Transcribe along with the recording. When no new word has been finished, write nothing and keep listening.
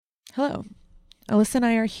Hello. Alyssa and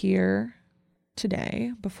I are here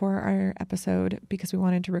today before our episode because we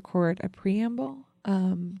wanted to record a preamble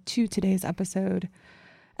to today's episode.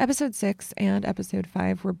 Episode 6 and episode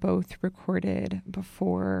 5 were both recorded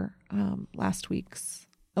before last week's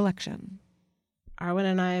election. Arwen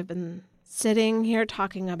and I have been sitting here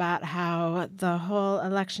talking about how the whole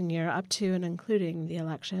election year up to and including the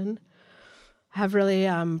election have really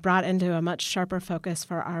brought into a much sharper focus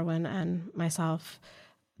for Arwen and myself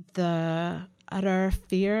the utter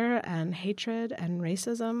fear and hatred and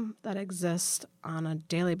racism that exist on a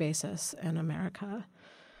daily basis in America.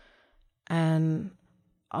 And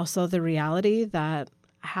also the reality that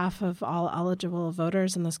half of all eligible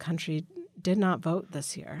voters in this country did not vote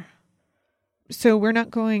this year. So we're not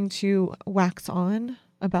going to wax on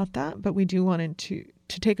about that, but we do wanted to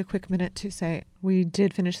take a quick minute to say we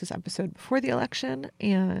did finish this episode before the election,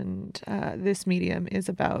 and this medium is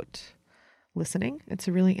about listening. It's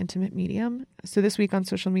a really intimate medium. So this week on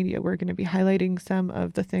social media, we're going to be highlighting some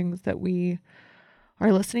of the things that we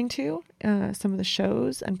are listening to, some of the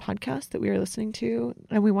shows and podcasts that we are listening to.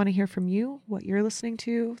 And we want to hear from you, what you're listening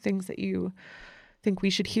to, things that you think we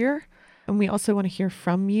should hear. And we also want to hear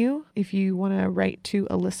from you. If you want to write to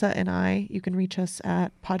Alyssa and I, you can reach us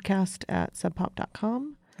at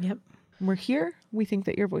podcast@subpop.com. Yep. We're here. We think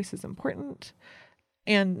that your voice is important.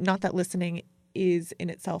 And not that listening is in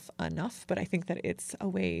itself enough, but I think that it's a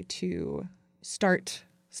way to start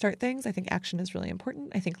things. I think action is really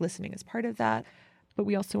important. I think listening is part of that. But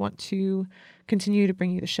we also want to continue to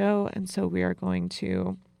bring you the show. And so we are going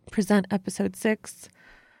to present episode 6,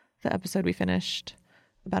 the episode we finished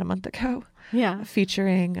about a month ago. Yeah.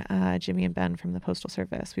 Featuring Jimmy and Ben from the Postal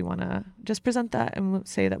Service. We want to just present that and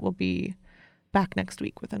say that we'll be back next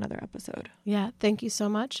week with another episode. Yeah. Thank you so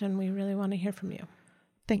much. And we really want to hear from you.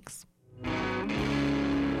 Thanks.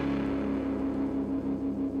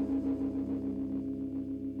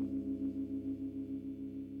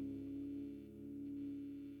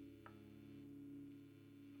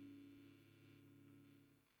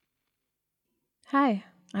 Hi,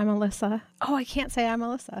 I'm Alyssa. Oh, I can't say I'm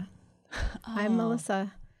Alyssa. I'm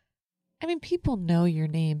Melissa. I mean, people know your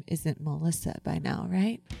name isn't Melissa by now,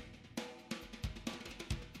 right?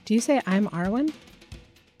 Do you say I'm Arwen?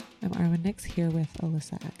 I'm Arwen Nix here with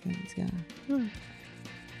Alyssa Atkins, yeah.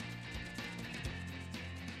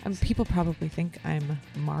 People probably think I'm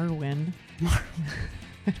Marwin.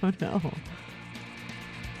 I don't know.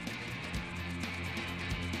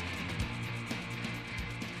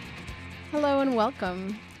 Hello and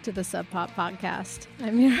welcome to the Sub Pop Podcast.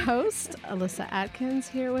 I'm your host, Alyssa Atkins,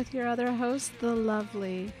 here with your other host, the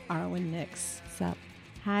lovely Arwen Nix. Sup?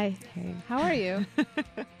 Hi. Hey. How are you?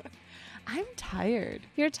 I'm tired.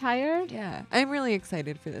 You're tired? Yeah. I'm really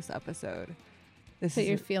excited for this episode. So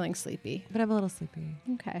you're feeling sleepy. But I'm a little sleepy.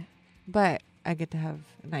 Okay. But I get to have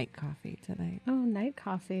night coffee tonight. Oh, night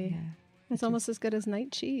coffee. Yeah. It's almost as good as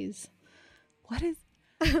night cheese. What is...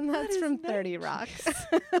 And that's from 30 Rocks.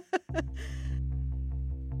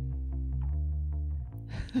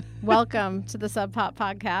 Welcome to the Sub Pop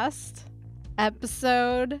Podcast,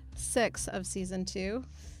 episode 6 of season 2.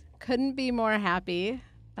 Couldn't be more happy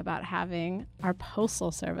about having our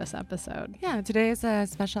Postal Service episode. Yeah, today is a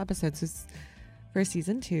special episode. So for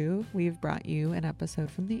season 2, we've brought you an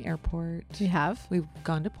episode from the airport. We have. We've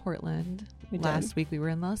gone to Portland. Last week we were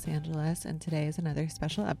in Los Angeles, and today is another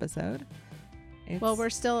special episode. Well, we're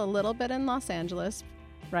still a little bit in Los Angeles,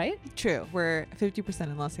 right? True. We're 50%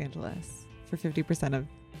 in Los Angeles for 50% of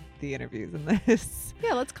the interviews in this.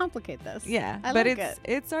 Yeah, let's complicate this. Yeah, but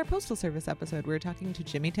it's our Postal Service episode. We're talking to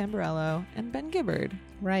Jimmy Tamborello and Ben Gibbard.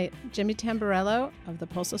 Right. Jimmy Tamborello of the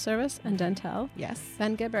Postal Service and Dentel. Yes.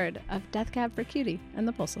 Ben Gibbard of Death Cab for Cutie and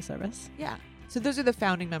the Postal Service. Yeah. So those are the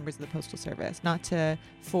founding members of the Postal Service, not to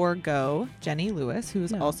forego Jenny Lewis, who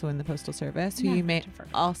is also in the Postal Service, who you may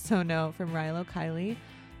also know from Rilo Kiley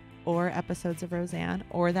or episodes of Roseanne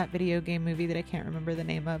or that video game movie that I can't remember the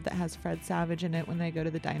name of that has Fred Savage in it when they go to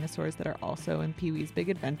the dinosaurs that are also in Pee-wee's Big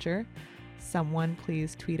Adventure. Someone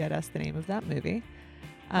please tweet at us the name of that movie.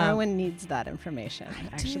 Arwen needs that information.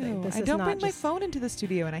 I don't bring my phone into the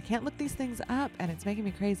studio and I can't look these things up and it's making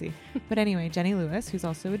me crazy. But anyway, Jenny Lewis, who's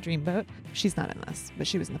also a Dreamboat, she's not in this, but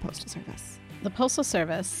she was in the Postal Service. The Postal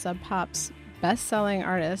Service, Sub Pop's best-selling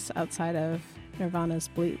artist outside of Nirvana's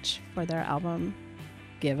Bleach for their album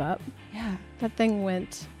Give Up. Yeah. That thing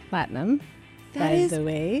went platinum, by the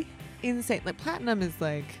way. Insane. Like, platinum is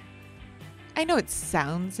like, I know it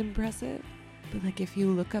sounds impressive, but like if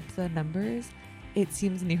you look up the numbers, it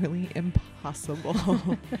seems nearly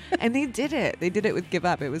impossible. And they did it. They did it with Give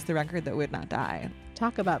Up. It was the record that would not die.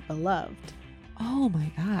 Talk about beloved. Oh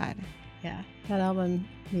my God. Yeah, that album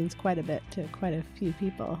means quite a bit to quite a few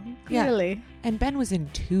people. Clearly. Yeah. And Ben was in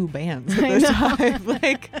 2 bands at this time.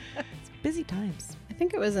 Like, it's busy times. I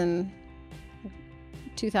think it was in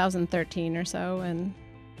 2013 or so, and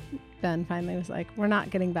Ben finally was like, we're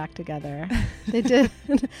not getting back together. They did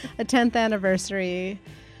a 10th anniversary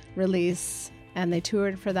release, and they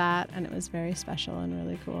toured for that, and it was very special and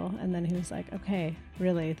really cool. And then he was like, okay,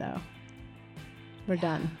 really, though, we're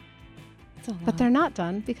done. But they're not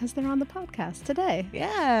done because they're on the podcast today.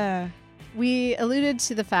 Yeah. We alluded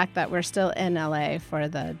to the fact that we're still in LA for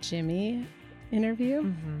the Jimmy interview.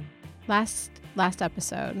 Mm-hmm. Last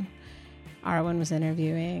episode, Arwen was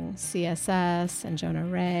interviewing CSS and Jonah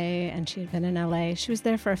Ray, and she had been in LA. She was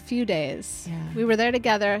there for a few days. Yeah. We were there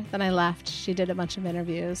together. Then I left. She did a bunch of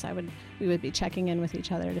interviews. We would be checking in with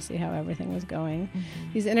each other to see how everything was going.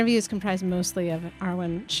 Mm-hmm. These interviews comprised mostly of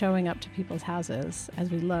Arwen showing up to people's houses, as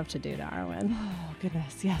we love to do to Arwen. Oh,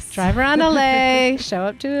 goodness, yes. Drive around LA, show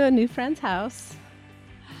up to a new friend's house,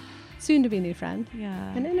 soon to be new friend,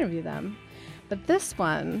 Yeah. and interview them. But this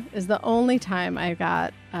one is the only time I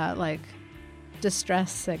got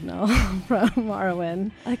distress signal from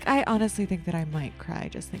Arwen. Like, I honestly think that I might cry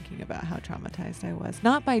just thinking about how traumatized I was.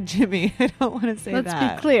 Not by Jimmy. I don't want to say that.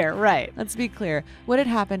 Let's be clear, right. Let's be clear. What had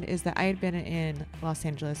happened is that I had been in Los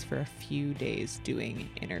Angeles for a few days doing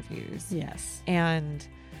interviews. Yes. And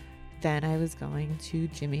then I was going to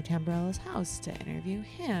Jimmy Tamborella's house to interview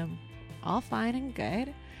him. All fine and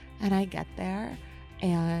good. And I get there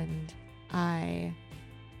and I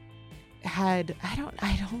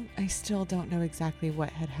still don't know exactly what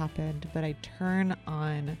had happened, but I turn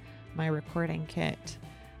on my recording kit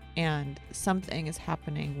and something is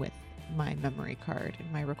happening with my memory card in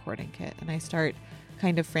my recording kit. And I start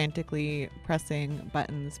kind of frantically pressing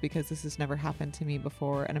buttons because this has never happened to me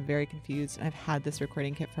before. And I'm very confused. And I've had this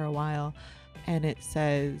recording kit for a while and it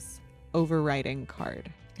says overwriting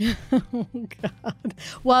card. Oh, God.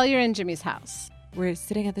 While you're in Jimmy's house. We're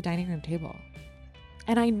sitting at the dining room table.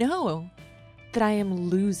 And I know that I am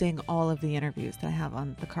losing all of the interviews that I have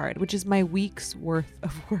on the card, which is my week's worth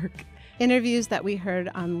of work. Interviews that we heard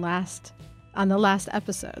on the last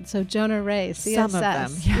episode. So Jonah Ray, CSS, Some of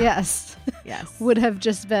them, yeah. Yes, Yes. would have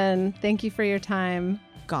just been, thank you for your time.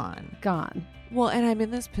 Gone. Well, And I'm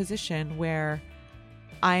in this position where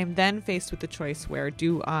I'm then faced with the choice where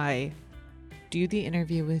do I do the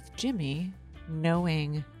interview with Jimmy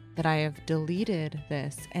knowing that I have deleted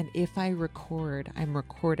this, and if I record, I'm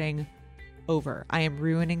recording over. I am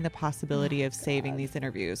ruining the possibility of saving these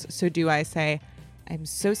interviews. So do I say, I'm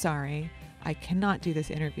so sorry, I cannot do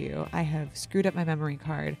this interview. I have screwed up my memory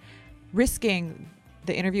card, risking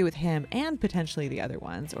the interview with him and potentially the other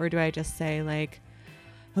ones? Or do I just say like,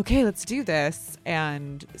 okay, let's do this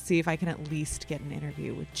and see if I can at least get an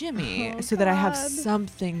interview with Jimmy that I have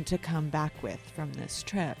something to come back with from this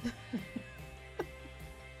trip.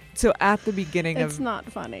 So at the beginning it's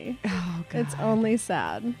not funny. Oh, God. It's only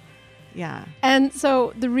sad. Yeah. And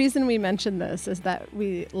so the reason we mentioned this is that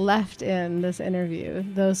we left in this interview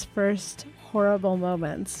those first horrible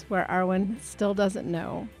moments where Arwen still doesn't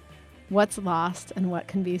know what's lost and what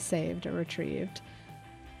can be saved or retrieved.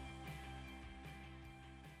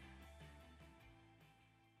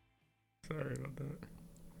 Sorry about that.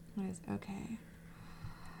 What is okay?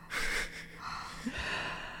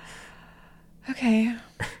 Okay.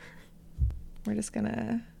 We're just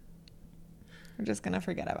gonna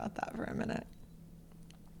forget about that for a minute.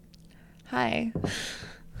 Hi.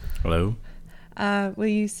 Hello. Will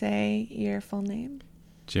you say your full name?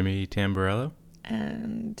 Jimmy Tamborello.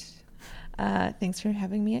 And thanks for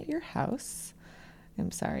having me at your house.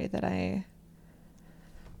 I'm sorry that I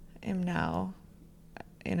am now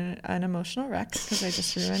in an emotional wreck because I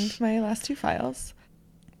just ruined my last 2 files.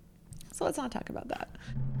 So let's not talk about that.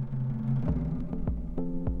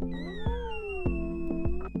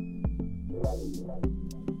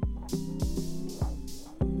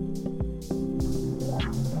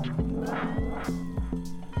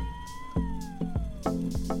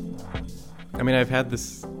 I mean, I've had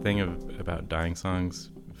this thing about dying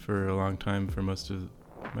songs for a long time, for most of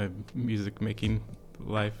my music making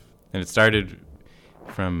life. And it started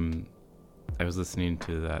from, I was listening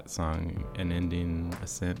to that song, An Ending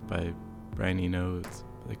Ascent by Brian Eno. It's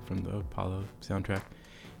like from the Apollo soundtrack.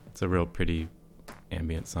 It's a real pretty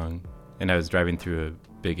ambient song. And I was driving through a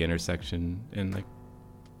big intersection, and like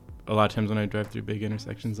a lot of times when I drive through big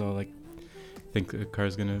intersections, I'll like think a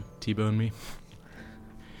car's gonna T-bone me.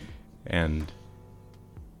 And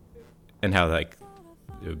how like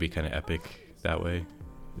it would be kind of epic that way,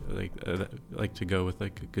 like to go with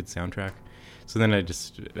like a good soundtrack. So then I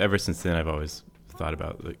just, ever since then, I've always thought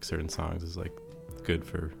about like certain songs as like good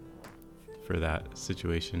for for that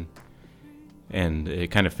situation. And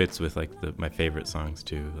it kind of fits with like my favorite songs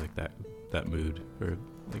too, like that mood, or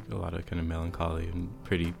like a lot of kind of melancholy and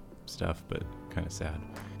pretty stuff, but kind of sad.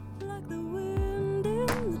 Like the wind in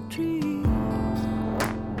the trees.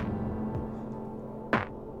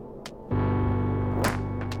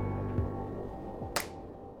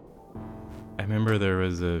 I remember there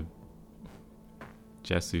was a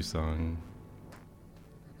Jesu song,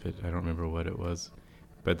 but I don't remember what it was.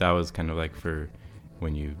 But that was kind of like for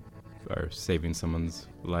when you are saving someone's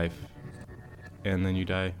life and then you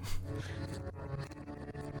die.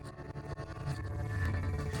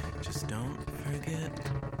 Just don't forget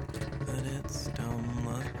that it's dumb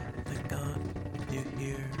luck that got you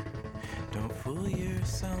here. Don't fool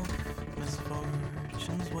yourself,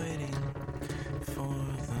 misfortune's waiting for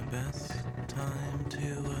the best time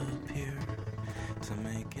to appear, to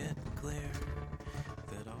make it clear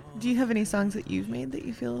that all... Do you have any songs that you've made that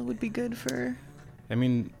you feel would be good for? I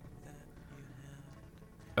mean,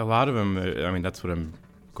 a lot of them, that's what I'm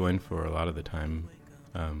going for a lot of the time.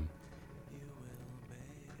 And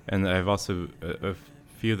I've also, a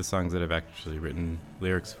few of the songs that I've actually written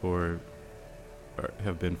lyrics for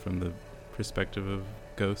have been from the perspective of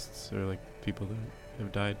ghosts or like people that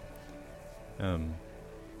have died.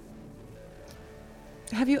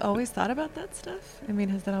 Have you always thought about that stuff? I mean,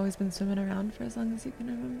 has that always been swimming around for as long as you can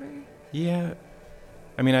remember? Yeah.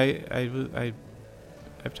 I mean, I've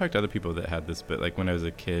talked to other people that had this, but like when I was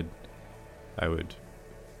a kid, I would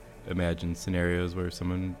imagine scenarios where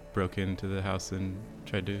someone broke into the house and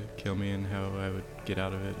tried to kill me and how I would get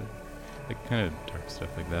out of it. Like kind of dark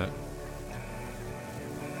stuff like that.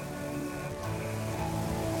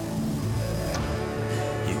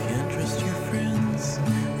 You can't trust your friends,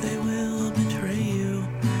 they will betray you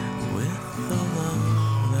with the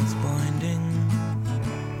love that's blinding.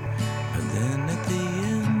 But then at the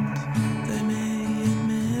end, they may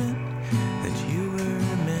admit that you were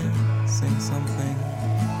missing something.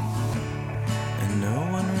 And no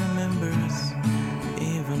one remembers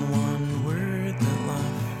even one word that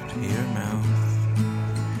left your mouth.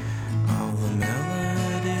 All the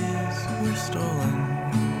melodies were stolen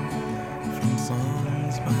from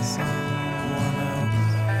songs by someone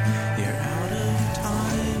else. You're out of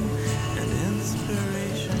time and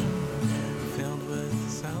inspiration, filled with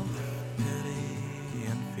self-pity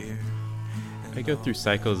and fear. I go through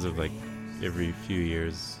cycles of like every few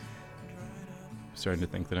years starting to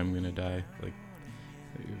think that I'm gonna die, like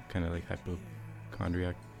kind of like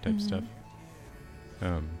hypochondriac type stuff.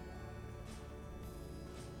 I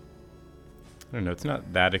don't know, it's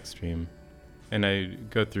not that extreme. And I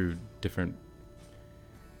go through different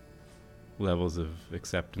levels of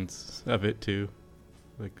acceptance of it too.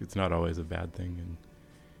 Like it's not always a bad thing.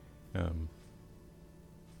 And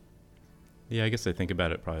yeah, I guess I think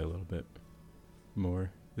about it probably a little bit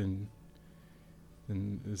more than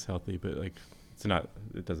is healthy, but like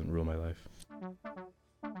it doesn't rule my life.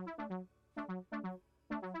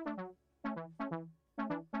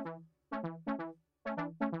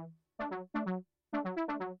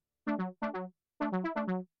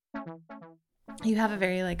 You have a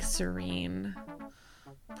very like serene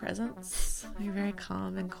presence. You're very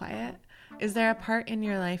calm and quiet. Is there a part in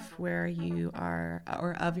your life where you are,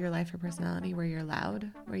 or of your life or personality, where you're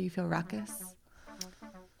loud, where you feel raucous?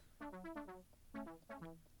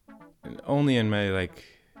 And only in my like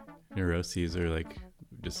neuroses or like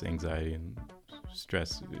just anxiety and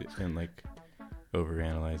stress and like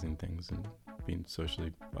overanalyzing things and being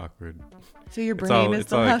socially awkward. So your brain is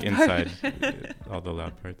the loud like part. inside, all the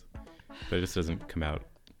loud parts, but it just doesn't come out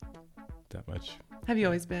that much. Have you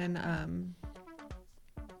always been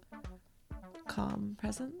calm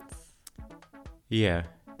presence? Yeah,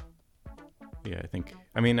 I think.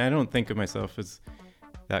 I mean, I don't think of myself as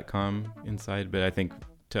that calm inside, but I think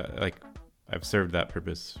I've served that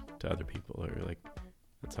purpose to other people, or like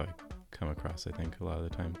that's how I come across. I think a lot of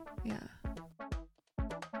the time. Yeah.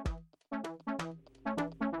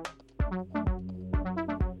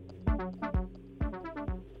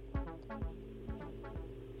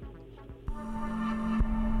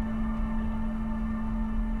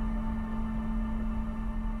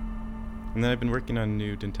 And then I've been working on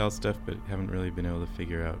new Dentel stuff, but haven't really been able to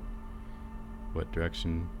figure out what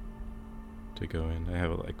direction to go in. I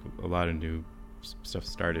have like a lot of new stuff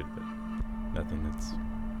started, but nothing that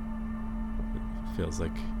feels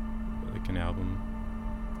like an album.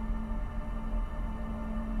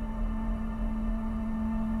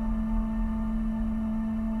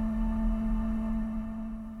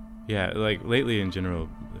 Yeah, like lately in general,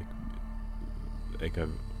 like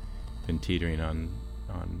I've been teetering on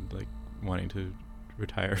like wanting to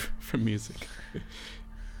retire from music.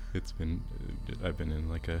 I've been in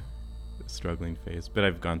like a struggling phase, but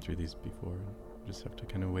I've gone through these before. Just have to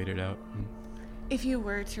kind of wait it out. If you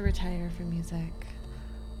were to retire from music,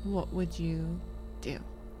 what would you do?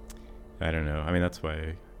 I don't know. I mean, that's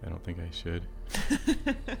why I don't think I should.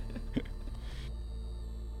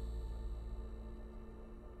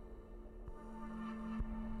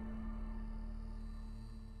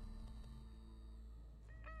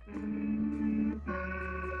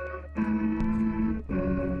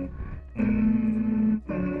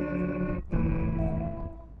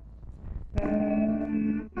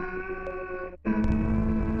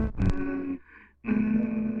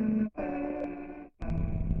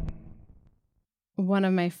 One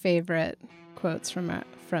of my favorite quotes from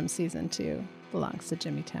season 2 belongs to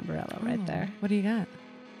Jimmy Tamborello right there. What do you got?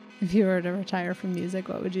 If you were to retire from music,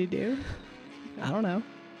 what would you do? I don't know.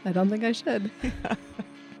 I don't think I should.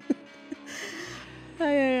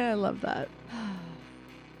 I love that.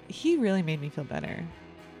 He really made me feel better.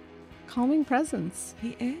 Calming presence.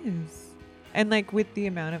 He is. And like with the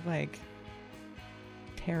amount of like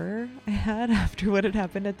terror I had after what had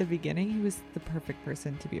happened at the beginning, he was the perfect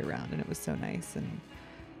person to be around, and it was so nice. And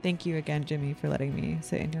thank you again, Jimmy, for letting me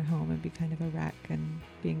sit in your home and be kind of a wreck and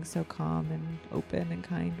being so calm and open and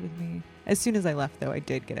kind with me. As soon as I left, though, I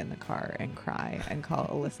did get in the car and cry and call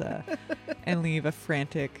Alyssa and leave a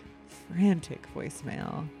frantic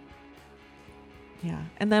voicemail. Yeah.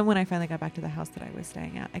 And then when I finally got back to the house that I was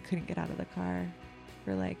staying at, I couldn't get out of the car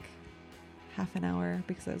for like half an hour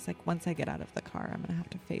because I was like, once I get out of the car, I'm going to have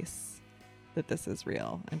to face that this is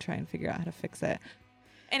real and try and figure out how to fix it.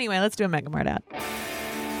 Anyway, let's do a Mega Mart ad.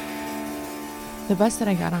 The bus that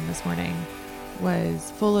I got on this morning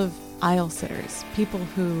was full of aisle sitters, people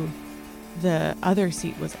who the other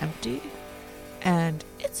seat was empty. And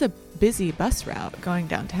it's a busy bus route going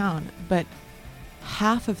downtown, but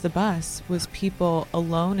half of the bus was people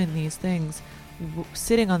alone in these things,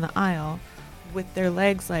 sitting on the aisle with their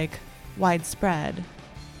legs like widespread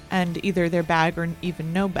and either their bag or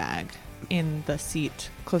even no bag in the seat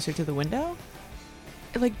closer to the window.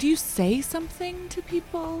 Like, do you say something to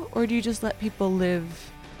people or do you just let people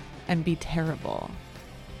live and be terrible?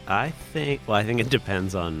 I think it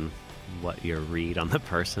depends on what your read on the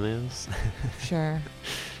person is. Sure.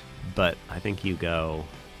 But I think you go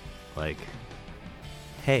like,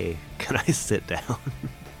 hey, can I sit down?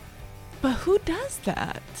 But who does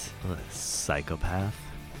that? A psychopath.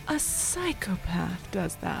 A psychopath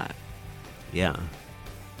does that. Yeah.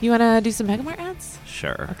 You want to do some Mega Mart ads?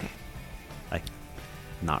 Sure. Okay.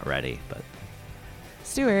 Not ready, but...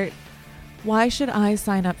 Stuart, why should I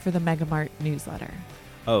sign up for the Mega Mart newsletter?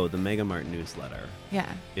 Oh, the Mega Mart newsletter. Yeah.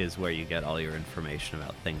 Is where you get all your information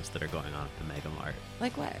about things that are going on at the Mega Mart.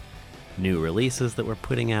 Like what? New releases that we're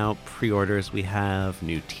putting out, pre-orders we have,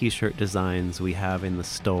 new t-shirt designs we have in the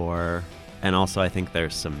store, and also I think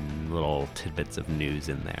there's some little tidbits of news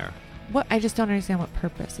in there. What? I just don't understand what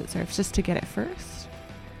purpose it serves. Just to get it first?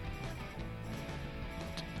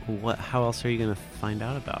 What? How else are you going to find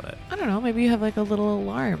out about it? I don't know. Maybe you have like a little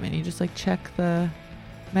alarm and you just like check the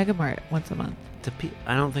Mega Mart once a month.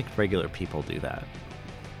 I don't think regular people do that.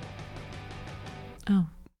 Oh.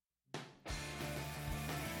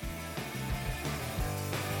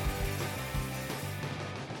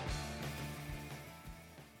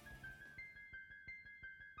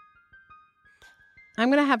 I'm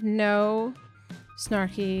going to have no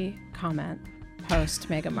snarky comment post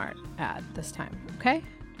Mega Mart ad this time, okay?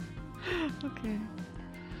 Okay.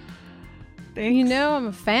 Thanks. You know I'm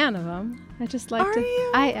a fan of them. I just like Are to...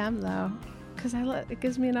 you? I am, though. Because it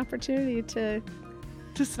gives me an opportunity to...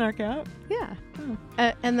 To snark out? Yeah. Oh.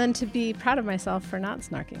 And then to be proud of myself for not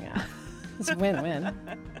snarking out. It's a win-win.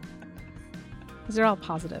 These are all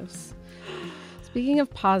positives. Speaking of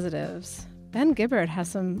positives, Ben Gibbard has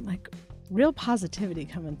some real positivity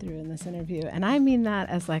coming through in this interview. And I mean that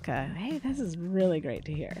as hey, this is really great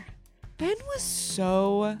to hear. Ben was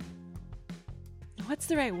so... What's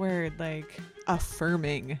the right word?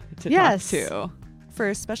 Affirming to talk to.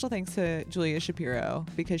 First, special thanks to Julia Shapiro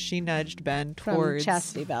because she nudged Ben towards... From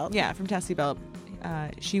Chastity Belt. Yeah, from Chastity Belt.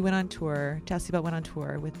 She went on tour. Chastity Belt went on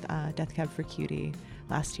tour with Death Cab for Cutie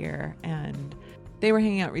last year, and they were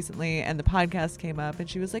hanging out recently, and the podcast came up, and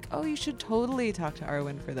she was like, oh, you should totally talk to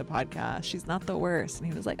Arwen for the podcast. She's not the worst. And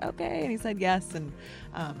he was like, okay. And he said yes. And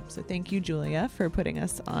so thank you, Julia, for putting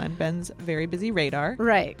us on Ben's very busy radar.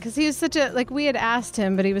 Right, because he was such a... we had asked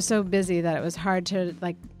him, but he was so busy that it was hard to,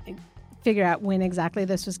 figure out when exactly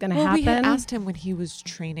this was going to happen. We had asked him when he was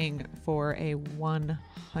training for a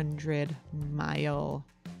 100-mile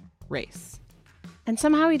race. And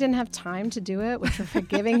somehow he didn't have time to do it, which we're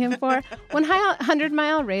forgiving him for.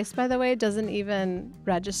 100-mile race, by the way, doesn't even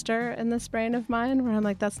register in this brain of mine, where I'm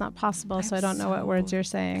like, that's not possible, so I don't know what words you're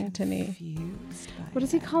saying to me. What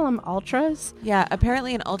does he call them? Ultras? Yeah,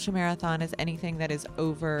 apparently an ultra marathon is anything that is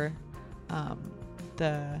over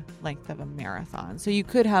the length of a marathon. So you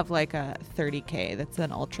could have like a 30K that's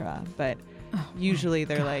an ultra, but usually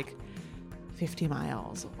they're like 50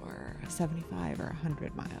 miles or 75 or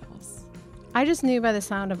 100 miles. I just knew by the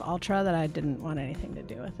sound of ultra that I didn't want anything to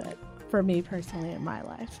do with it. For me personally in my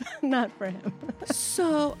life, not for him.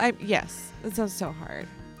 Yes, it sounds so hard.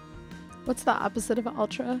 What's the opposite of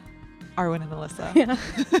ultra? Arwen and Alyssa. Yeah.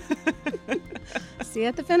 See you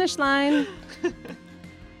at the finish line.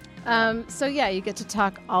 So yeah, you get to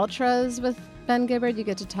talk ultras with Ben Gibbard. You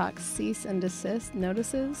get to talk cease and desist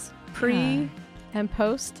notices, pre and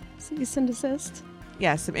post cease and desist.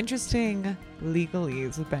 Yeah, some interesting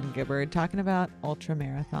legalese with Ben Gibbard, talking about ultra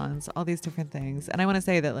marathons, all these different things. And I want to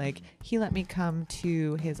say that like he let me come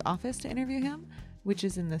to his office to interview him, which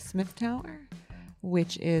is in the Smith Tower,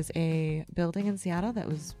 which is a building in Seattle that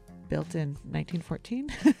was built in 1914.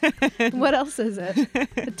 What else is it?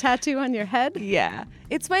 A tattoo on your head? Yeah.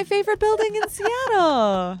 It's my favorite building in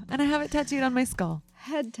Seattle. And I have it tattooed on my skull.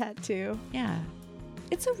 Head tattoo. Yeah.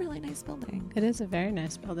 It's a really nice building. It is a very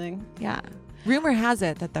nice building. Yeah. Rumor has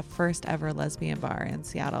it that the first ever lesbian bar in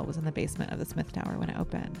Seattle was in the basement of the Smith Tower when it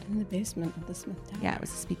opened. In the basement of the Smith Tower? Yeah, it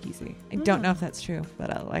was a speakeasy. I don't know if that's true,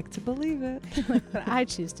 but I like to believe it. But I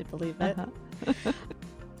choose to believe it.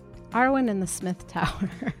 Arwen in the Smith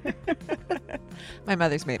Tower. My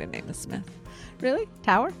mother's maiden name is Smith. Really?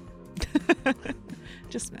 Tower?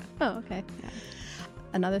 Just Smith. Oh, okay. Yeah.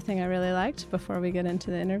 Another thing I really liked before we get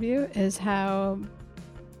into the interview is how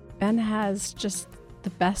Ben has just the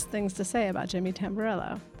best things to say about Jimmy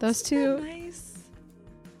Tamborello. Those two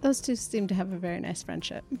seem to have a very nice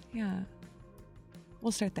friendship. Yeah.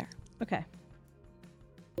 We'll start there. Okay.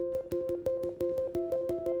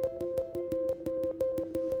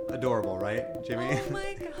 Adorable, right, Jimmy? Oh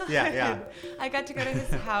my god. Yeah. I got to go to his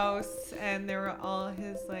house and there were all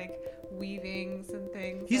his like weavings and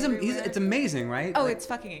things. It's amazing, right? Oh, Like, it's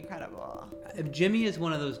fucking incredible. Jimmy is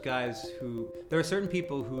one of those guys who there are certain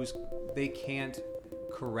people they can't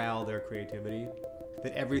corral their creativity.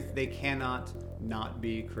 They cannot not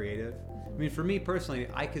be creative. I mean, for me personally,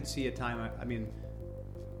 I could see a time.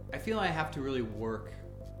 I feel I have to really work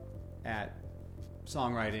at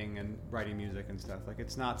songwriting and writing music and stuff. Like,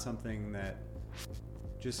 it's not something that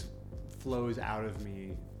just flows out of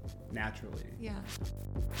me naturally. Yeah.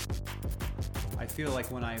 I feel like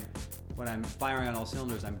when I'm firing on all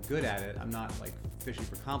cylinders, I'm good at it. I'm not like fishing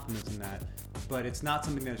for compliments in that. But it's not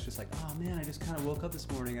something that's just like, oh man, I just kind of woke up this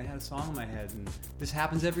morning, I had a song in my head, and this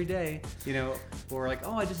happens every day, you know. Or like,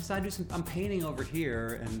 oh, I just decided to do I'm painting over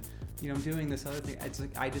here, and you know, I'm doing this other thing. It's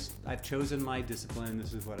like I've chosen my discipline.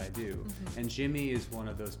 This is what I do. Mm-hmm. And Jimmy is one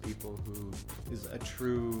of those people who is a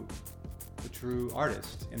true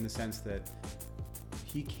artist in the sense that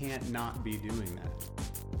he can't not be doing that.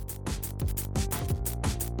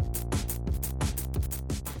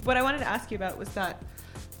 What I wanted to ask you about was that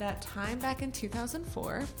time back in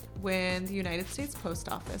 2004 when the United States Post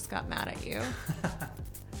Office got mad at you.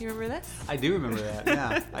 You remember this? I do remember that.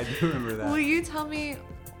 Yeah, I do remember that. Will you tell me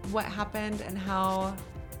what happened and how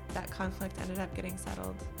that conflict ended up getting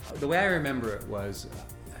settled? The way I remember it was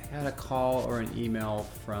I had a call or an email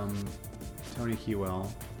from Tony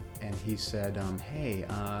Kewell, and he said, hey,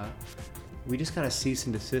 we just got a cease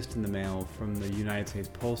and desist in the mail from the United States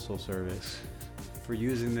Postal Service for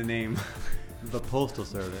using the name the Postal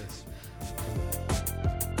Service.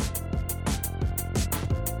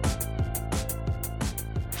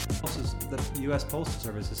 The U.S. Postal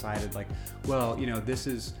Service decided, like, well, you know,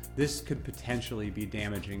 this could potentially be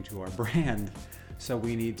damaging to our brand, so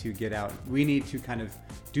we need to kind of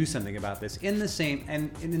do something about this. In the same,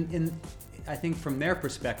 and in I think from their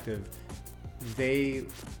perspective, they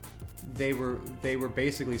were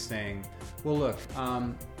basically saying, well, look,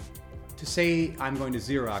 to say I'm going to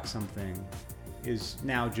Xerox something is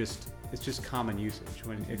now it's just common usage.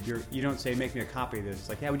 If you don't say make me a copy of this, it's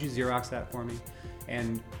like, yeah, would you Xerox that for me?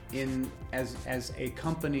 And as a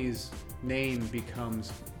company's name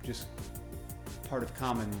becomes just part of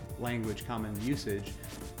common language, common usage.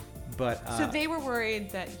 But so they were worried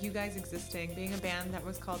that you guys existing, being a band that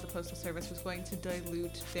was called the Postal Service, was going to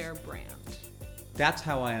dilute their brand. That's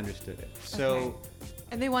how I understood it. So, okay.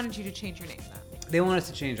 And they wanted you to change your name then? They want us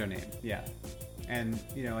to change our name, yeah. And,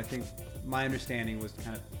 you know, I think my understanding was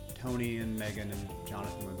kind of Tony and Megan and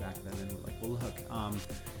Jonathan went back then and were like, well, look,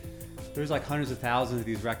 there's like hundreds of thousands of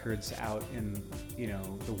these records out in, you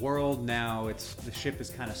know, the world now. The ship is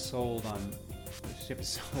kind of sold on. The ship is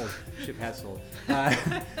sold. The ship has sold.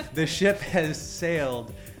 The ship has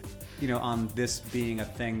sailed, you know, on this being a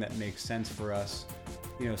thing that makes sense for us.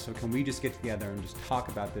 You know, so can we just get together and just talk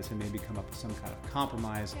about this and maybe come up with some kind of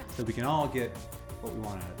compromise so we can all get what we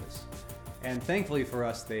want out of this? And thankfully for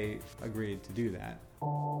us, they agreed to do that.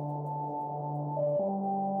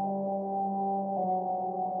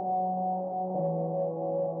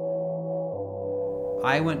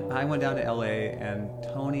 I went down to LA, and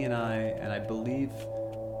Tony and I believe,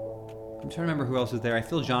 I'm trying to remember who else was there. I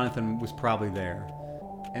feel Jonathan was probably there,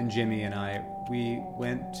 and Jimmy and I, we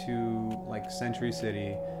went to like Century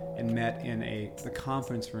City and met in the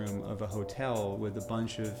conference room of a hotel with a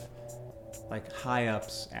bunch of like high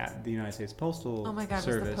ups at the United States Postal Service. Oh my God,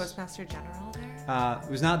 was the Postmaster General there? It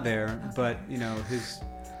was not there, Okay. but you know, his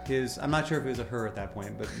I'm not sure if it was a her at that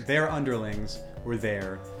point, but their underlings were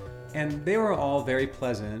there. And they were all very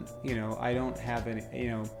pleasant, you know, I don't have any, you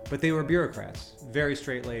know, but they were bureaucrats, very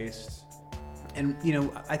straight-laced. And, you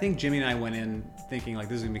know, I think Jimmy and I went in thinking like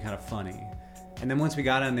this is gonna be kind of funny. And then once we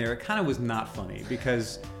got in there, it kind of was not funny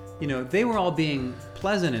because, you know, they were all being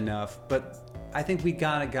pleasant enough, but I think we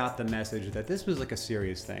got the message that this was like a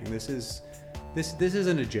serious thing. This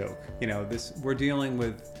isn't a joke, you know, we're dealing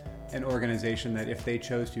with an organization that if they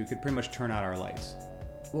chose to, could pretty much turn out our lights.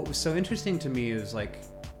 What was so interesting to me is like,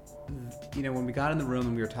 you know, when we got in the room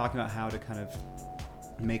and we were talking about how to kind of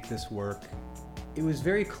make this work, it was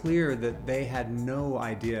very clear that they had no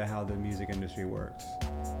idea how the music industry works.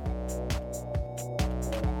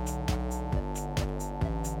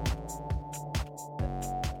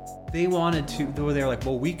 They wanted to, they were like,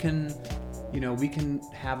 well, we can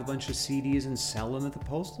have a bunch of CDs and sell them at the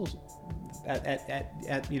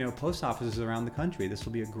at you know, post offices around the country. This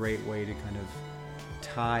will be a great way to kind of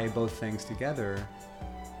tie both things together.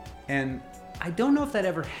 And I don't know if that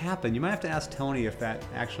ever happened. You might have to ask Tony if that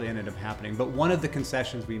actually ended up happening. But one of the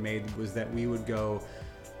concessions we made was that we would go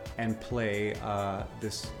and play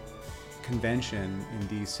this convention in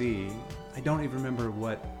DC. I don't even remember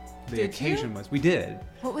what the occasion was. We did.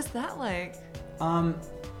 What was that like?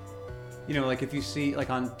 You know, like if you see like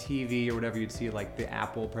on TV or whatever, you'd see like the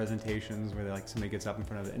Apple presentations where like somebody gets up in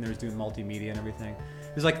front of it and they're doing multimedia and everything.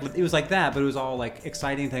 It was like that, but it was all like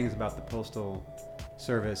exciting things about the Postal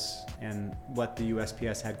Service and what the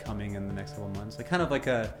USPS had coming in the next couple of months. Like kind of like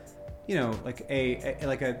a, you know, like a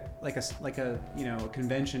you know, a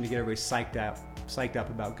convention to get everybody psyched up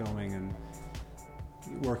about going and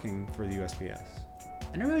working for the USPS.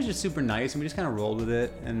 And everybody was just super nice, and we just kind of rolled with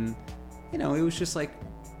it. And you know, it was just like,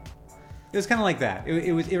 it was kind of like that.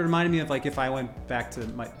 It reminded me of like if I went back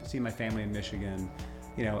to see my family in Michigan,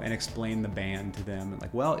 you know, and explained the band to them, and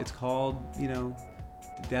like, well, it's called, you know,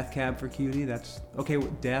 Death Cab for Cutie. That's okay.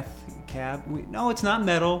 Death Cab. No, it's not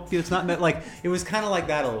metal. It's not metal. Like it was kind of like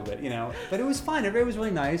that a little bit, you know. But it was fine. Everybody was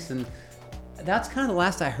really nice, and that's kind of the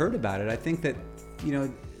last I heard about it. I think that, you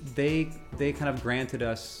know, they kind of granted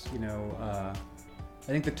us, you know, I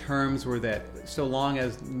think the terms were that so long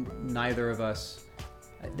as neither of us,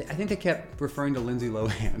 I think they kept referring to Lindsay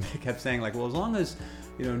Lohan. They kept saying like, well, as long as,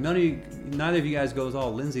 you know, neither of you guys goes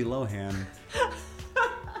all Lindsay Lohan.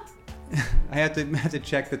 I have to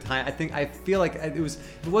check the time. I feel like if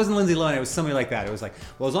it wasn't Lindsay Lohan, it was somebody like that. It was like,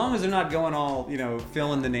 well, as long as they're not going all, you know,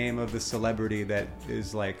 fill in the name of the celebrity that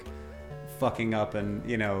is like fucking up and,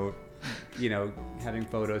 you know, having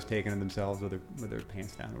photos taken of themselves with their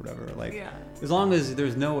pants down or whatever. Like, yeah. As long as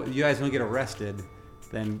you guys don't get arrested,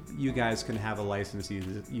 then you guys can have a license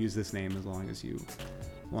to use this name as long as you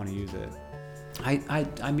want to use it.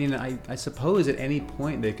 I mean, I suppose at any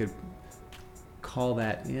point they could call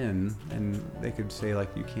that in and they could say like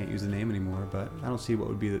you can't use the name anymore, but I don't see what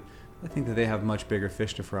would be the. I think that they have much bigger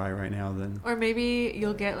fish to fry right now than. Or maybe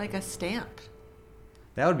you'll get like a stamp.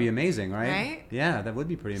 That would be amazing, right? Right? Yeah, that would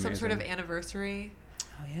be pretty amazing. Some sort of anniversary.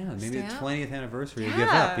 Oh yeah, maybe stamp? the 20th anniversary to give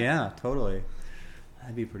up. Yeah, totally.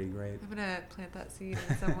 That'd be pretty great. I'm gonna plant that seed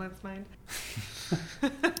in someone's mind.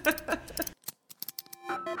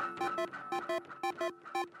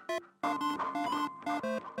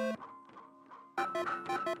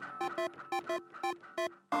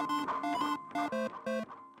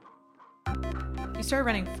 You started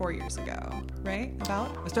running 4 years ago, right?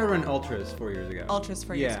 I started running ultras 4 years ago. Ultras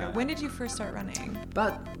 4 years ago. When did you first start running?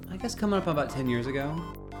 I guess coming up about 10 years ago.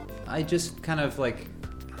 I just kind of like,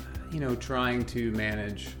 you know, trying to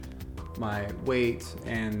manage my weight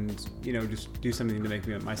and, you know, just do something to make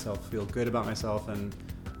myself feel good about myself, and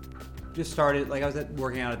just started, like I was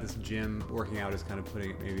working out at this gym. Working out is kind of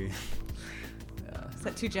putting it maybe... Is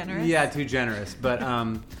that too generous? Yeah, too generous. But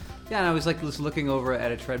Yeah, and I was like just looking over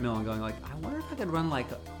at a treadmill and going like, I wonder if I could run like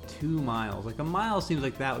 2 miles. Like a mile seems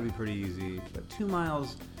like that would be pretty easy, but 2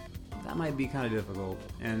 miles, that might be kind of difficult.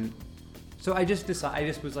 And so I just was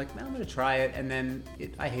like, man, I'm gonna try it. And then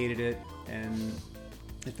I hated it, and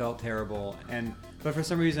it felt terrible. But for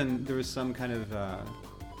some reason, there was some kind of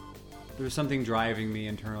there was something driving me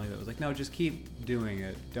internally that was like, no, just keep doing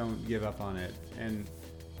it. Don't give up on it. And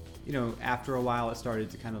after a while, it started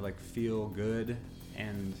to kind of like feel good,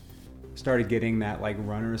 and started getting that like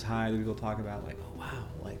runner's high that people talk about. Like, oh wow,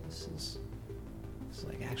 like this is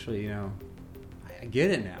like actually, I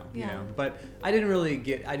get it now. Yeah. But I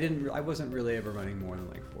wasn't really ever running more than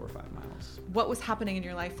like 4 or 5 miles. What was happening in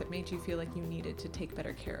your life that made you feel like you needed to take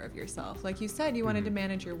better care of yourself? Like you said, you wanted to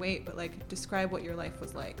manage your weight, but like describe what your life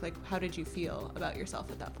was like. Like, how did you feel about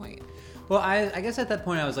yourself at that point? Well, I guess at that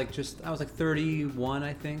point I was like 31,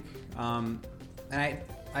 I think. And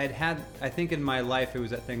I think in my life it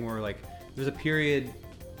was that thing where like there's a period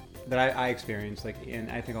that I experienced, like, and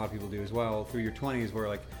I think a lot of people do as well, through your 20s, where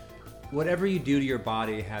like whatever you do to your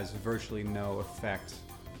body has virtually no effect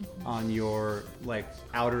on your like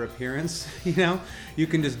outer appearance. You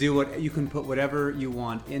can just you can put whatever you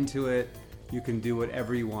want into it, you can do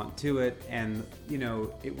whatever you want to it, and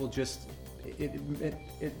it will just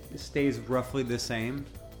it stays roughly the same.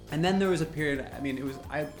 And then there was a period, I mean, it was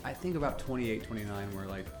I think about 28, 29, where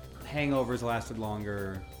like hangovers lasted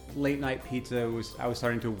longer. Late night pizza I was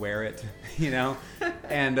starting to wear it,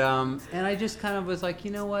 and I just kind of was like,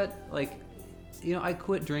 you know what, like, I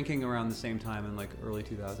quit drinking around the same time in like early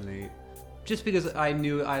 2008, just because I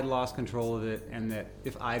knew I'd lost control of it, and that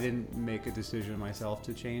if I didn't make a decision myself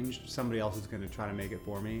to change, somebody else is going to try to make it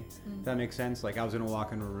for me. If that makes sense. Like I was going to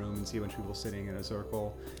walk into a room and see a bunch of people sitting in a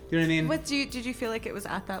circle. You know what I mean? Did you feel like it was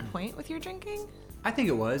at that point with your drinking? I think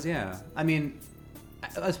it was, yeah. I mean,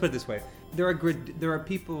 let's put it this way. There are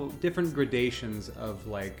people, different gradations of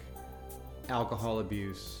like alcohol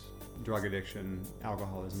abuse, drug addiction,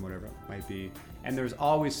 alcoholism, whatever it might be. And there's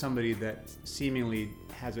always somebody that seemingly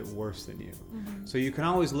has it worse than you. So you can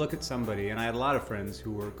always look at somebody, and I had a lot of friends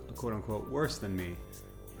who were quote unquote worse than me,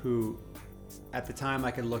 who at the time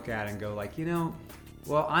I could look at and go like,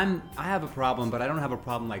 well, I have a problem, but I don't have a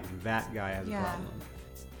problem like that guy has a problem.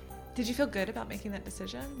 Did you feel good about making that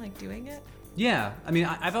decision, like doing it? Yeah, I mean,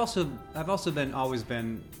 I've also always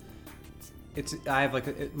been. I have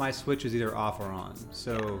like my switch is either off or on,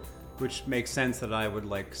 so which makes sense that I would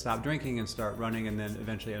like stop drinking and start running, and then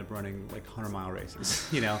eventually end up running like 100-mile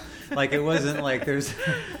races. Like it wasn't like there's,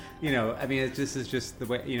 I mean, it just is just the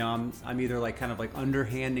way. I'm either like kind of like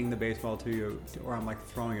underhanding the baseball to you, or I'm like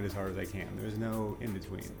throwing it as hard as I can. There's no in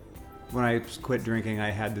between. When I quit drinking, I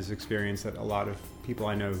had this experience that a lot of people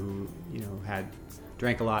I know who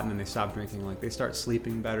drank a lot and then they stopped drinking, like they start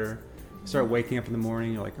sleeping better, start waking up in the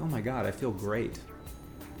morning, you're like, oh my god, I feel great.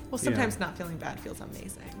 Well, sometimes not feeling bad feels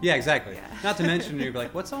amazing. Yeah, exactly. Yeah. Not to mention you're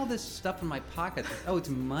like, what's all this stuff in my pocket? Oh, it's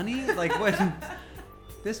money? Like what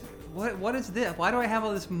is this? Why do I have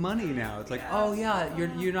all this money now? It's like, oh yeah,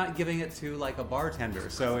 you're not giving it to like a bartender,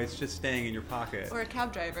 so it's just staying in your pocket. Or a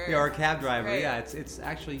cab driver. Yeah, or a cab driver. Right. Yeah, it's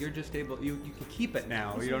actually you're just able you can keep it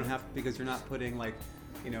now. You don't have, because you're not putting like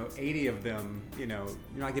 80 of them, you're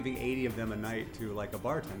not giving 80 of them a night to like a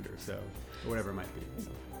bartender, so, or whatever it might be.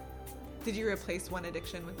 Did you replace one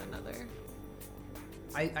addiction with another?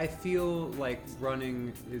 I feel like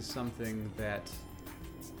running is something that,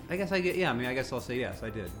 I guess I guess I'll say yes,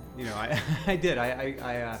 I did. I did.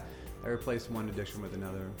 I replaced one addiction with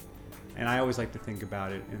another. And I always like to think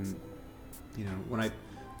about it in, when I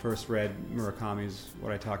first read Murakami's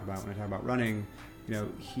What I Talk About When I Talk About Running,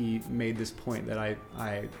 he made this point that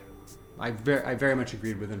I very much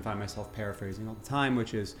agreed with and find myself paraphrasing all the time,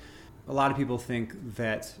 which is a lot of people think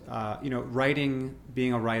that writing,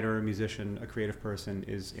 being a writer, a musician, a creative person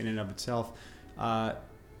is in and of itself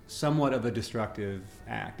somewhat of a destructive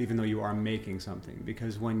act, even though you are making something.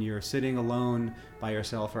 Because when you're sitting alone by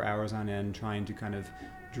yourself for hours on end trying to kind of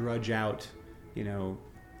drudge out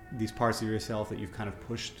these parts of yourself that you've kind of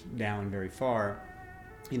pushed down very far,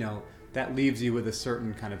 that leaves you with a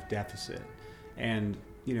certain kind of deficit. And,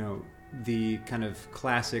 the kind of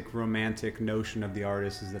classic romantic notion of the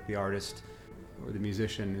artist is that the artist or the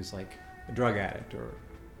musician is like a drug addict or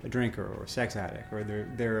a drinker or a sex addict, or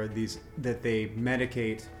there are these, that they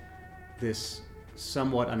medicate this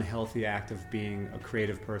somewhat unhealthy act of being a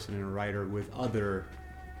creative person and a writer with other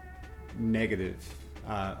negative,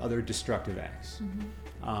 other destructive acts.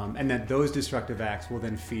 And that those destructive acts will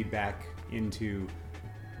then feed back into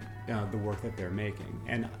the work that they're making.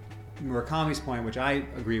 And Murakami's point, which I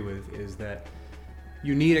agree with, is that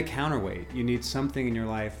you need a counterweight. You need something in your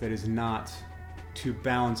life that is not to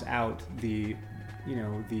balance out the,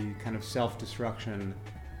 the kind of self-destruction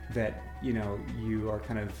that, you are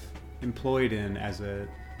kind of employed in as a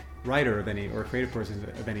writer of any, or a creative person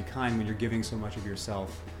of any kind, when you're giving so much of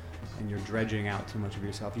yourself and you're dredging out so much of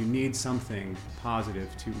yourself. You need something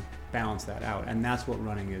positive to balance that out, and that's what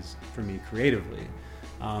running is for me creatively.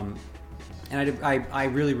 And I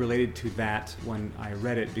really related to that when I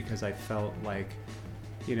read it, because I felt like,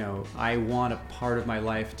 I want a part of my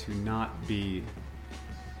life to not be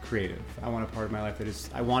creative. I want a part of my life that is,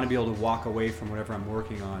 I want to be able to walk away from whatever I'm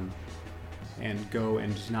working on and go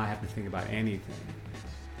and just not have to think about anything.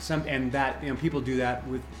 And that, people do that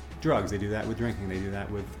with drugs, they do that with drinking, they do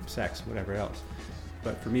that with sex, whatever else.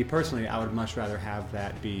 But for me personally, I would much rather have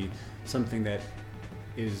that be something that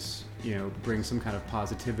is, brings some kind of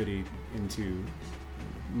positivity into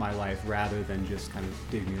my life, rather than just kind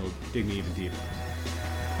of dig me even deeper.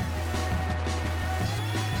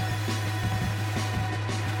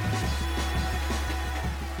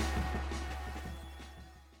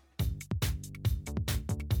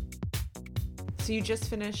 So you just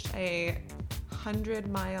finished a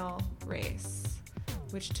 100-mile race,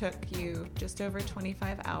 which took you just over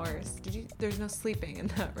 25 hours. There's no sleeping in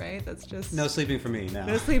that, right? That's just... No sleeping for me, no.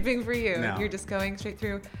 No sleeping for you. No. You're just going straight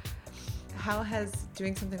through. How has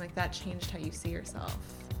doing something like that changed how you see yourself?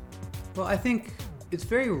 Well, I think it's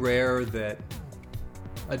very rare that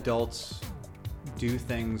adults do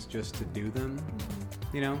things just to do them.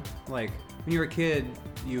 Mm-hmm. Like when you were a kid,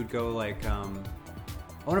 you would go like, I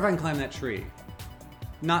wonder if I can climb that tree.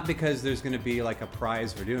 Not because there's going to be like a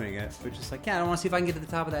prize for doing it, but just like, I want to see if I can get to the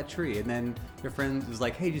top of that tree. And then your friend is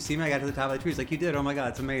like, hey, did you see me? I got to the top of that tree. It's like, you did. Oh my God,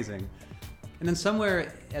 it's amazing. And then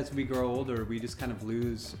somewhere as we grow older, we just kind of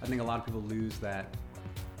lose, I think a lot of people lose that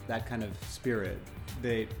kind of spirit.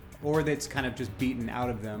 Or that's kind of just beaten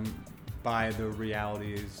out of them by the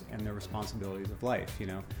realities and the responsibilities of life,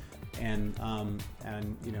 And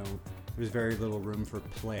there's very little room for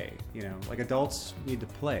play, like adults need to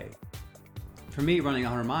play. For me, running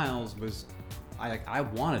 100 miles was, I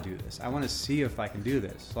want to do this. I want to see if I can do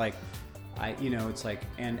this. Like, it's like,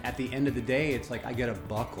 and at the end of the day, it's like I get a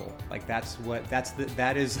buckle. Like that's the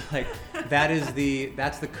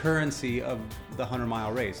currency of the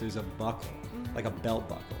 100-mile race. There's a buckle, like a belt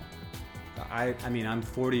buckle. I'm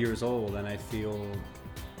 40 years old and I feel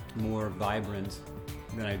more vibrant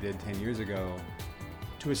than I did 10 years ago,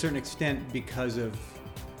 to a certain extent because of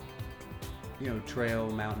trail,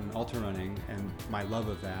 mountain, ultra running, and my love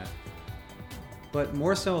of that. But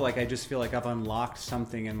more so, like, I just feel like I've unlocked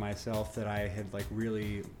something in myself that I had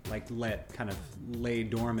really let kind of lay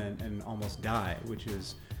dormant and almost die, which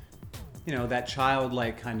is, that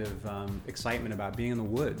childlike kind of excitement about being in the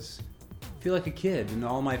woods. I feel like a kid, and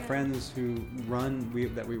all my friends who run,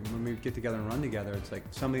 when we get together and run together, it's like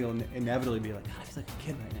somebody will inevitably be like, God, I feel like a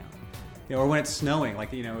kid right now. Or when it's snowing,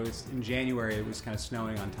 it was in January, it was kind of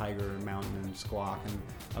snowing on Tiger Mountain and Squawk, and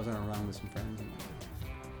I was on a run with some friends, and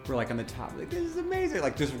we're on the top, this is amazing,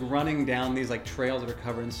 just running down these trails that are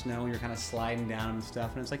covered in snow, and you're kind of sliding down and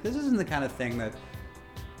stuff, and it's this isn't the kind of thing that,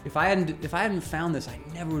 if I hadn't found this, I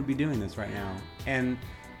never would be doing this right now. And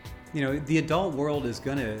the adult world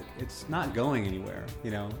it's not going anywhere.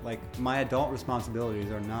 My adult responsibilities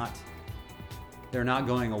they're not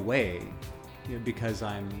going away, because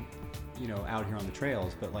I'm out here on the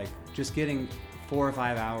trails, but just getting 4 or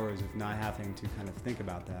 5 hours of not having to kind of think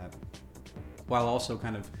about that, while also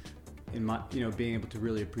kind of being able to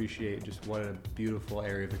really appreciate just what a beautiful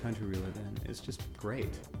area of the country we live in. It's just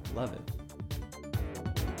great. I love it.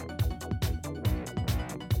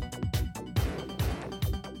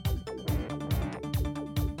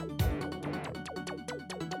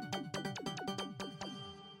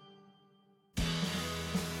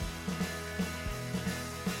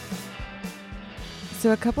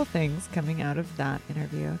 So a couple things coming out of that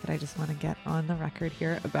interview that I just want to get on the record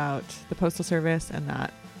here about the Postal Service and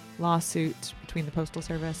that lawsuit between the Postal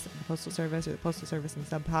Service and the Postal Service, or the Postal Service and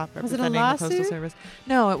Sub Pop representing the Postal Service.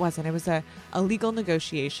 No, it wasn't. It was a legal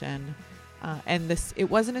negotiation. And it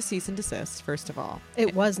wasn't a cease and desist, first of all.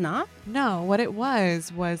 It was not? No, what it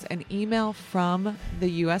was an email from the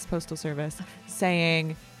U.S. Postal Service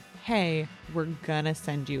saying, hey, we're gonna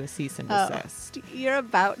send you a cease and desist. You're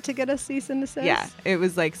about to get a cease and desist? Yeah, it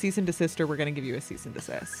was cease and desist, or we're gonna give you a cease and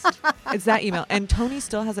desist. It's that email. And Tony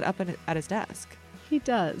still has it up at his desk. He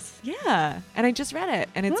does. Yeah, and I just read it,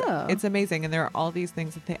 and it's amazing. And there are all these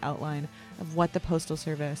things that they outline of what the Postal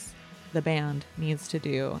Service, the band, needs to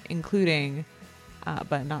do, including,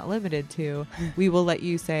 but not limited to, we will let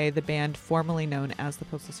you say the band formerly known as the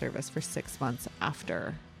Postal Service for 6 months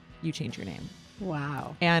after you change your name.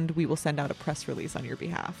 Wow. And we will send out a press release on your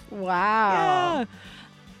behalf. Wow. Yeah.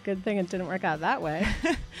 Good thing it didn't work out that way.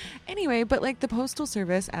 Anyway, but like the Postal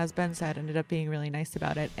Service, as Ben said, ended up being really nice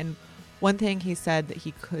about it. And one thing he said that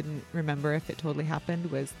he couldn't remember if it totally happened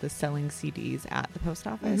was the selling CDs at the post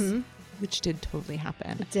office, which did totally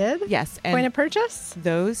happen. It did? Yes. And Point of purchase?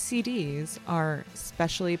 those CDs are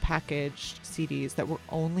specially packaged CDs that were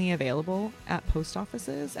only available at post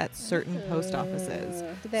offices, at certain post offices.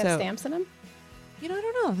 Did they have stamps in them? You know, I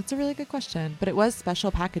don't know. That's a really good question. But it was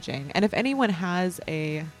special packaging. And if anyone has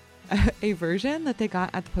a version that they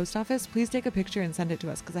got at the post office, please take a picture and send it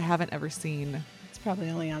to us, because I haven't ever seen It's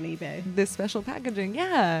probably only on eBay. this special packaging.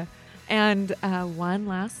 Yeah. And one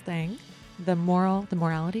last thing, the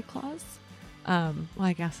morality clause. Well,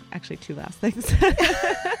 I guess actually two last things.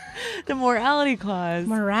 The morality clause.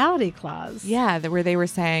 Morality clause. Yeah, where they were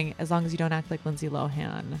saying, as long as you don't act like Lindsay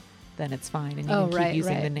Lohan, then it's fine, and you can keep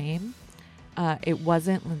using the name. It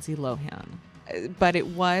wasn't Lindsay Lohan, but it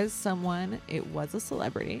was someone. It was a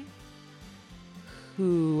celebrity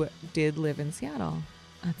who did live in Seattle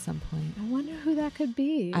at some point. I wonder who that could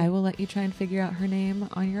be. I will let you try and figure out her name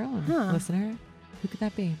on your own, listener. Who could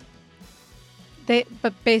that be?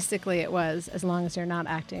 But basically it was, as long as you're not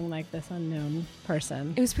acting like this unknown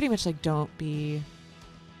person. It was pretty much like, don't be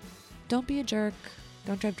a jerk,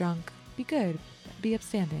 don't drive drunk, be good, be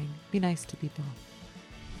upstanding, be nice to people.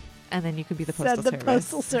 And then you could be the Postal Service. Said the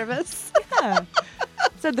Postal Service. Yeah.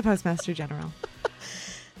 Said the Postmaster General.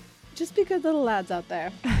 Just be good little lads out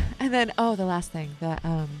there. And then, the last thing,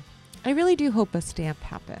 I really do hope a stamp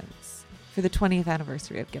happens for the 20th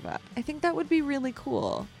anniversary of Give Up. I think that would be really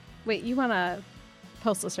cool. Wait, you want a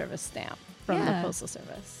Postal Service stamp from the Postal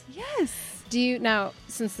Service? Yes. Do you now,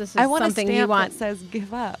 since this is I want something a stamp you want that says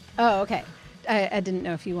Give Up. Oh, okay. I didn't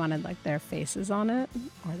know if you wanted like their faces on it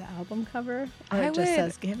or the album cover. Or it just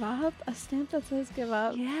says Give Up. A stamp that says Give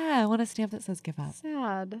Up. Yeah, I want a stamp that says Give Up.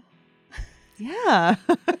 Sad. Yeah.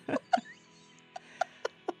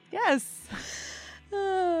 Yes.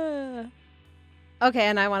 Okay,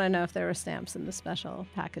 and I want to know if there were stamps in the special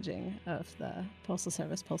packaging of the Postal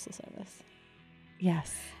Service.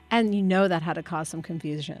 Yes. And you know that had to cause some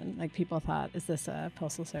confusion. Like people thought, is this a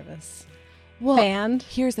Postal Service Well, band?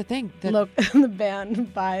 here's the thing. The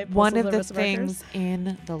band by Postal one of Service the workers? things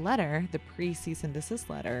in the letter, the pre-cease and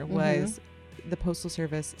desist letter, was the Postal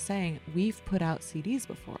Service saying, we've put out CDs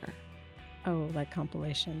before. Oh, like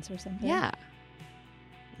compilations or something? Yeah.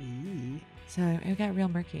 So it got real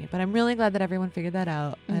murky. But I'm really glad that everyone figured that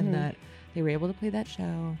out and that they were able to play that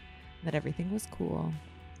show, that everything was cool.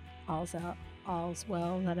 All's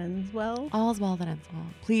well that ends well. All's well that ends well.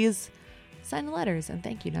 Please sign the letters and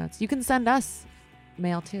thank you notes. You can send us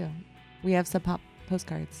mail too. We have Sub Pop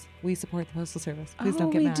postcards. We support the Postal Service. Please don't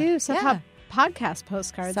get mad. We do. Sub Pop podcast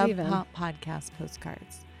postcards even. Sub Pop podcast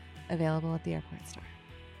postcards available at the airport store.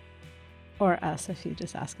 Or us, if you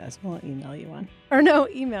just ask us, we'll email you one. Or no,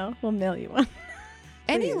 email, we'll mail you one.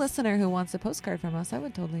 Any listener who wants a postcard from us, I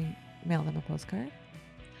would totally mail them a postcard.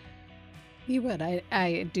 You would.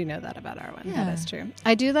 I do know that about our one. Yeah. That is true.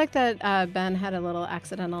 I do like that Ben had a little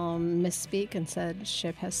accidental misspeak and said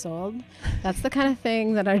ship has sold. That's the kind of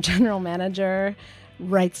thing that our general manager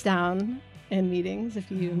writes down in meetings if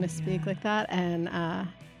you misspeak like that, and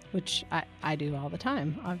which I do all the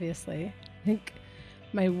time, obviously. I think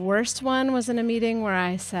my worst one was in a meeting where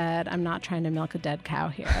I said, I'm not trying to milk a dead cow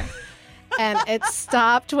here. And it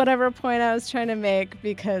stopped whatever point I was trying to make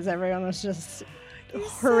because everyone was just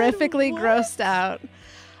horrifically grossed out.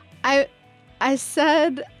 I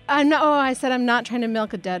said I'm not trying to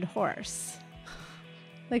milk a dead horse.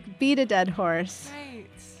 Like beat a dead horse. Right.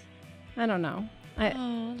 I don't know.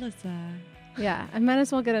 Alyssa. Yeah, I might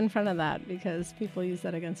as well get in front of that because people use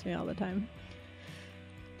that against me all the time.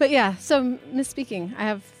 But yeah, so misspeaking. I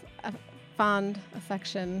have a fond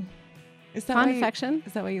affection. Is that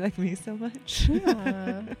why you like me so much?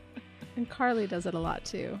 Yeah. And Carly does it a lot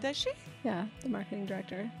too. Does she? Yeah, the marketing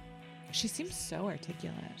director. She seems so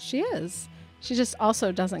articulate. She is. She just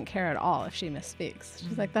also doesn't care at all if she misspeaks.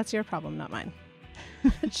 She's like, that's your problem, not mine.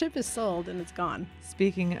 The ship is sold and it's gone.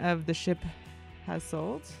 Speaking of the ship has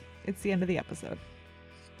sold, it's the end of the episode.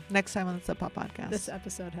 Next time on the Sub Pop podcast. This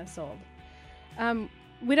episode has sold.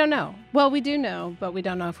 We don't know. Well, we do know, but we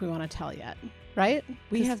don't know if we want to tell yet, right?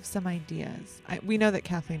 We have some ideas. We know that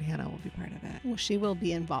Kathleen Hanna will be part of it. Well, she will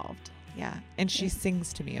be involved. Yeah, and she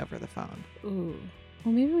sings to me over the phone. Ooh.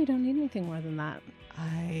 Well, maybe we don't need anything more than that.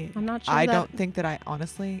 I'm not sure. I don't think that I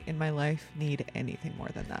honestly in my life need anything more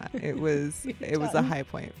than that. It was a high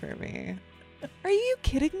point for me. Are you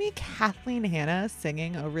kidding me? Kathleen Hanna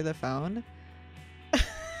singing over the phone?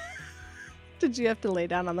 Did you have to lay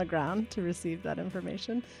down on the ground to receive that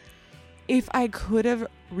information? If I could have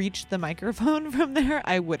reached the microphone from there,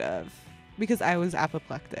 I would have, because I was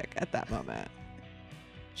apoplectic at that moment.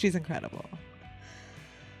 She's incredible.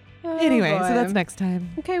 Oh, Anyway, boy. so that's next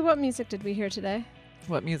time. Okay, what music did we hear today?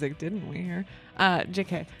 What music didn't we hear?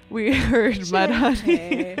 JK. We heard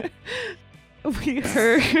Mudhoney.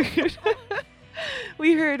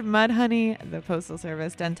 We heard Mudhoney, The Postal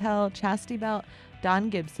Service, Dentel, Chastity Belt, Don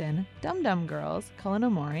Gibson, Dum Dum Girls, Cullen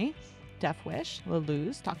Omori, Death Wish,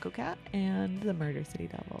 Lalouse, Taco Cat, and the Murder City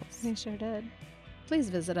Devils. We sure did. Please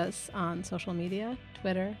visit us on social media,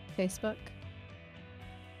 Twitter, Facebook.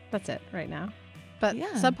 That's it right now. But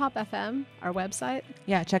Yeah. Sub Pop FM, our website,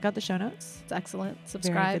 Yeah, check out the show notes. it's excellent. Very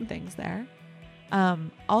Subscribe. good things there.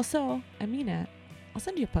 Also, I mean it. I'll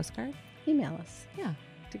send you a postcard. Email us Yeah.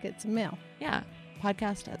 to get some mail Yeah.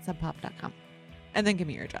 Podcast@subpop.com. And then give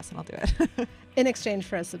me your address and I'll do it. in exchange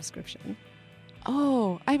for a subscription.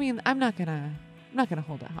 Oh, I mean, I'm not gonna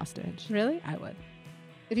hold it hostage. Really? I would.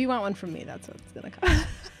 If you want one from me, that's what it's going to cost.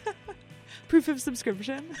 Proof of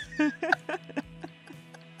subscription.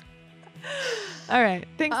 All right.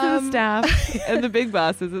 Thanks to the staff and the big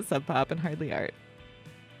bosses at Sub Pop and Hardly Art.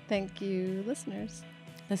 Thank you, listeners.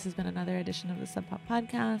 This has been another edition of the Sub Pop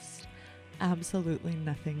Podcast. Absolutely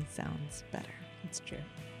nothing sounds better. It's true.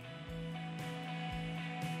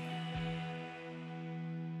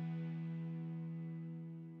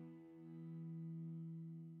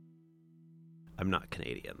 I'm not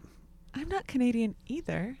Canadian. I'm not Canadian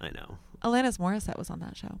either. I know. Alanis Morissette was on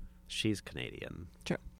that show. She's Canadian. True.